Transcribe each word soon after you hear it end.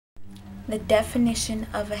The definition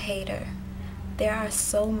of a hater. There are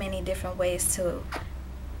so many different ways to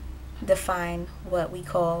define what we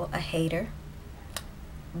call a hater,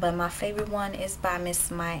 but my favorite one is by Miss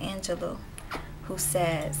Maya Angelou, who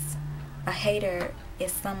says, a hater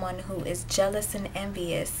is someone who is jealous and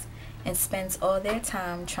envious and spends all their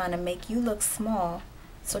time trying to make you look small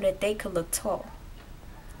so that they could look tall.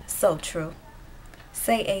 So true.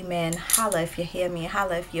 Say amen. Holla if you hear me.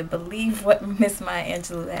 Holla if you believe what Miss Maya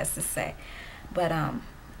Angelou has to say. But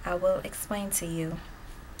I will explain to you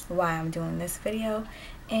why I'm doing this video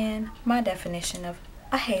and my definition of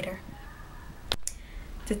a hater.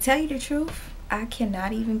 To tell you the truth, I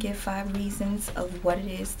cannot even give 5 reasons of what it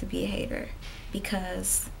is to be a hater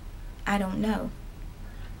because I don't know.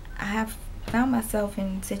 I have found myself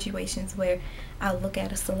in situations where I look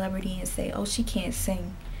at a celebrity and say, oh, she can't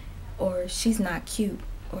sing, or she's not cute,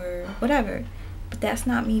 or whatever. But that's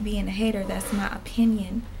not me being a hater, that's my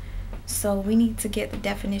opinion. So we need to get the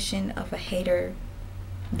definition of a hater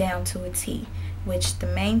down to a T, which the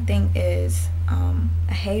main thing is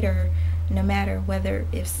a hater, no matter whether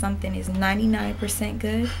if something is 99%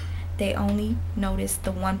 good, they only notice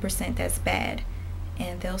the 1% that's bad,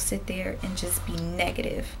 and they'll sit there and just be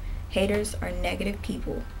negative. Haters are negative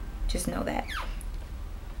people, just know that.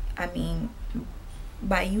 I mean,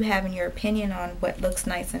 by you having your opinion on what looks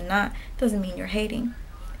nice and not doesn't mean you're hating.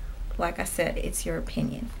 Like I said, it's your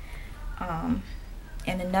opinion.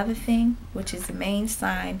 And another thing, which is the main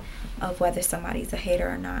sign of whether somebody's a hater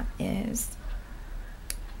or not, is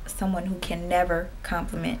someone who can never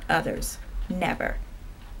compliment others. Never.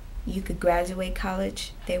 You could graduate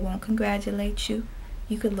college, they won't congratulate you.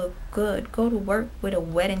 You could look good, go to work with a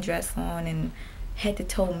wedding dress on and head to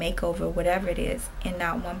toe makeover, whatever it is, and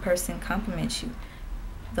not one person compliments you.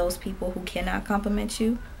 Those people who cannot compliment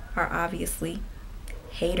you are obviously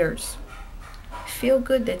haters. Feel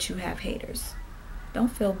good that you have haters. Don't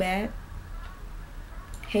feel bad.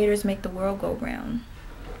 Haters make the world go round.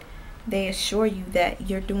 They assure you that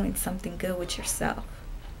you're doing something good with yourself.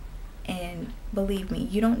 And believe me,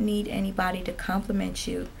 you don't need anybody to compliment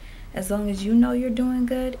you. As long as you know you're doing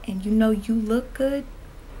good and you know you look good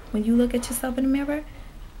when you look at yourself in the mirror,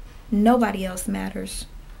 nobody else matters.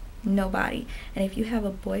 Nobody. And if you have a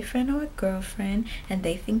boyfriend or a girlfriend and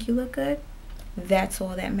they think you look good, that's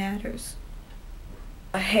all that matters.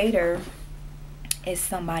 A hater is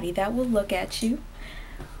somebody that will look at you.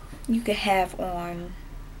 You could have on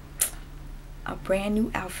a brand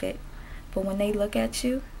new outfit, but when they look at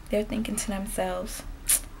you, they're thinking to themselves,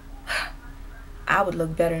 I would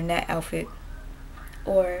look better in that outfit.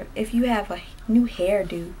 Or if you have a new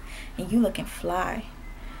hairdo and you looking fly,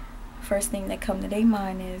 first thing that come to their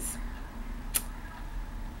mind is,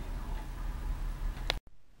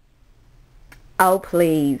 oh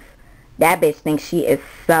please, that bitch thinks she is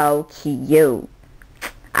so cute.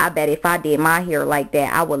 I bet if I did my hair like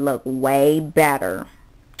that, I would look way better.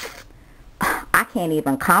 I can't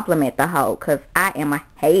even compliment the hoe because I am a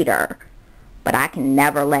hater. But I can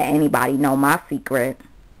never let anybody know my secret.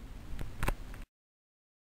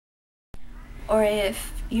 or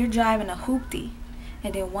if you're driving a hoopty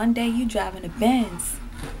and then one day you driving a Benz,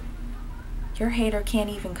 your hater can't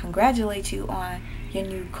even congratulate you on your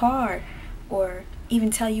new car or even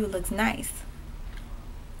tell you it looks nice.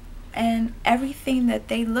 And everything that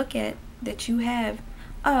they look at that you have,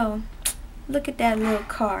 oh, look at that little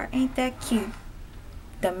car, ain't that cute?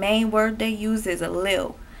 The main word they use is a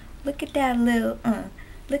lil. Look at that lil,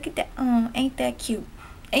 look at that, ain't that cute?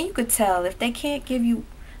 And you could tell if they can't give you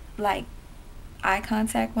like eye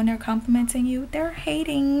contact when they're complimenting you, they're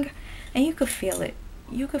hating. And you could feel it.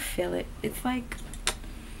 You could feel it. It's like,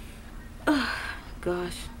 oh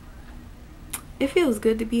gosh, it feels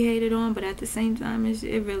good to be hated on, but at the same time it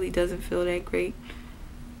really doesn't feel that great.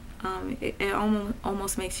 It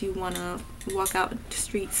almost makes you want to walk out the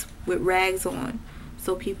streets with rags on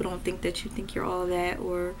so people don't think that you think you're all that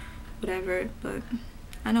or whatever. But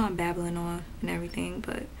I know I'm babbling on and everything,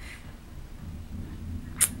 but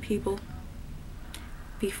people,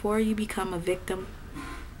 before you become a victim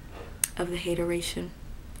of the hateration,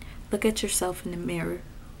 look at yourself in the mirror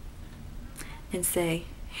and say,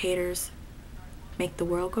 haters make the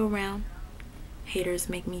world go round. Haters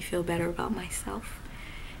make me feel better about myself.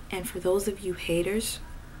 And for those of you haters,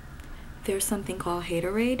 there's something called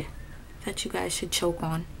Haterade that you guys should choke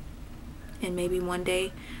on. And maybe one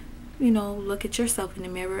day, you know, look at yourself in the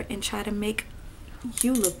mirror and try to make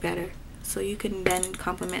you look better so you can then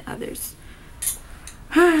compliment others.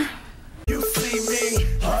 You see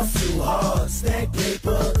me hustle hard, stack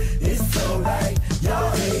paper, it's alright.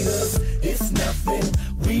 Y'all haters, it's nothing,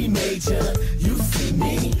 we major. You see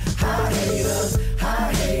me, high hater,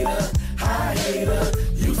 high hater,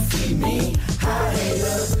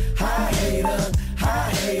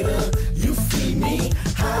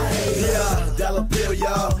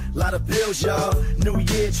 bills, y'all. New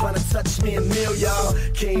year trying to touch me a meal, y'all.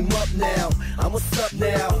 Came up now, I'm what's up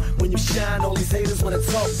now. When you shine, all these haters wanna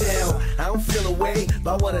talk down. I don't feel away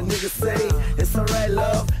by what a nigga say. It's alright,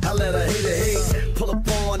 love, I let a hater hate. Pull up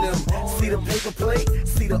on them, see the paper plate,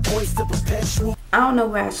 see the oyster perpetual. I don't know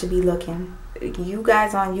where I should be looking. You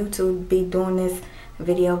guys on YouTube be doing this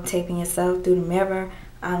videotaping yourself through the mirror.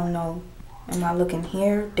 I don't know. Am I looking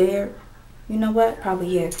here, there? You know what? Probably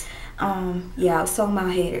here. Yeah, I was talking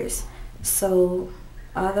about haters. So,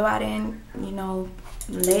 although I didn't, you know,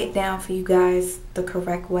 lay it down for you guys the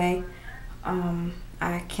correct way,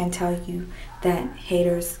 I can tell you that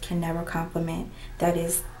haters can never compliment. That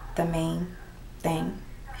is the main thing.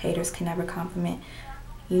 Haters can never compliment.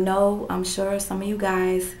 You know, I'm sure some of you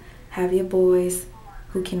guys have your boys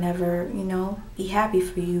who can never, you know, be happy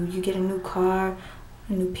for you. You get a new car,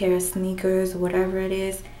 a new pair of sneakers, whatever it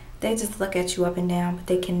is. They just look at you up and down, but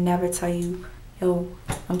they can never tell you, yo,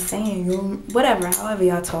 I'm saying you, whatever, however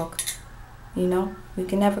y'all talk. You know, we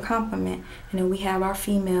can never compliment. And then we have our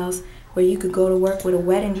females where you could go to work with a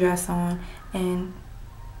wedding dress on and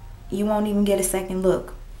you won't even get a second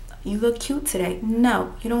look. You look cute today.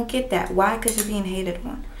 No, you don't get that. Why? Because you're being hated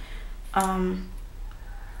on.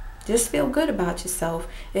 Just feel good about yourself.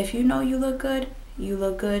 If you know you look good, you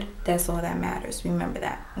look good. That's all that matters. Remember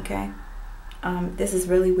that, okay? This is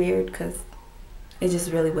really weird because it's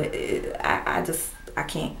just really weird. I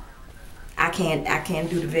can't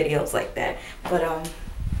do the videos like that. But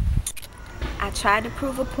I tried to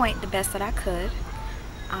prove a point the best that I could.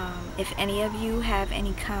 If any of you have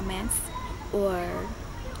any comments or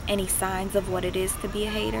any signs of what it is to be a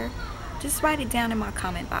hater, just write it down in my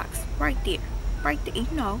comment box right there, you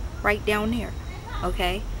know, right down there.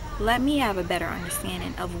 Okay, let me have a better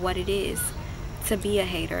understanding of what it is to be a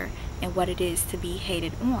hater and what it is to be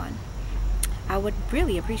hated on. I would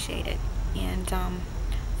really appreciate it. And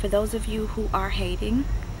for those of you who are hating,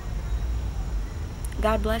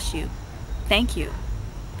 God bless you. Thank you,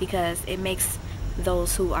 because it makes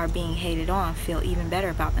those who are being hated on feel even better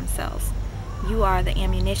about themselves. You are the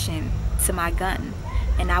ammunition to my gun,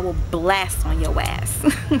 and I will blast on your ass.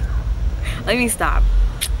 Let me stop.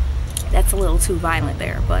 That's a little too violent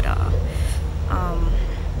there, but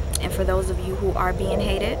and for those of you who are being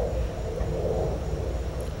hated,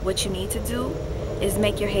 what you need to do is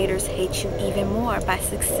make your haters hate you even more by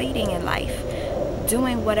succeeding in life,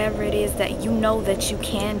 doing whatever it is that you know that you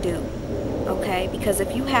can do. Okay, because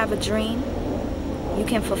if you have a dream, you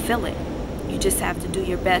can fulfill it. You just have to do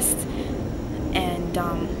your best and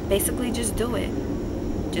basically just do it.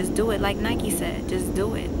 Just do it, like Nike said, just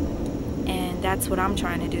do it. And that's what I'm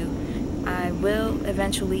trying to do. I will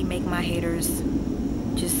eventually make my haters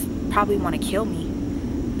just probably want to kill me,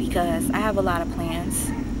 because I have a lot of plans,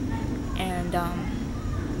 and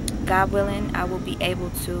God willing, I will be able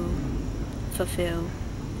to fulfill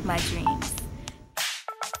my dreams.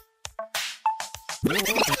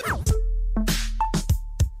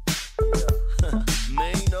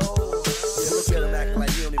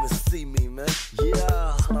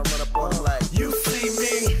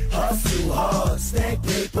 Stack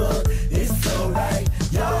paper, it's alright.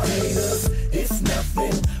 Y'all haters, it's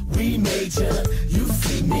nothing. We major. You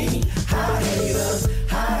see me, high hater,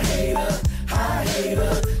 high hater, high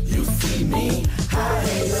hater. You see me, high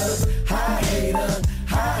hater, high hater,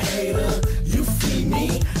 high hater. You see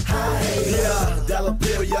me, high hater. Yeah, dollar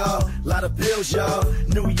bill, y'all. Lot of bills, y'all.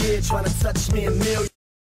 New year trying to touch me a million.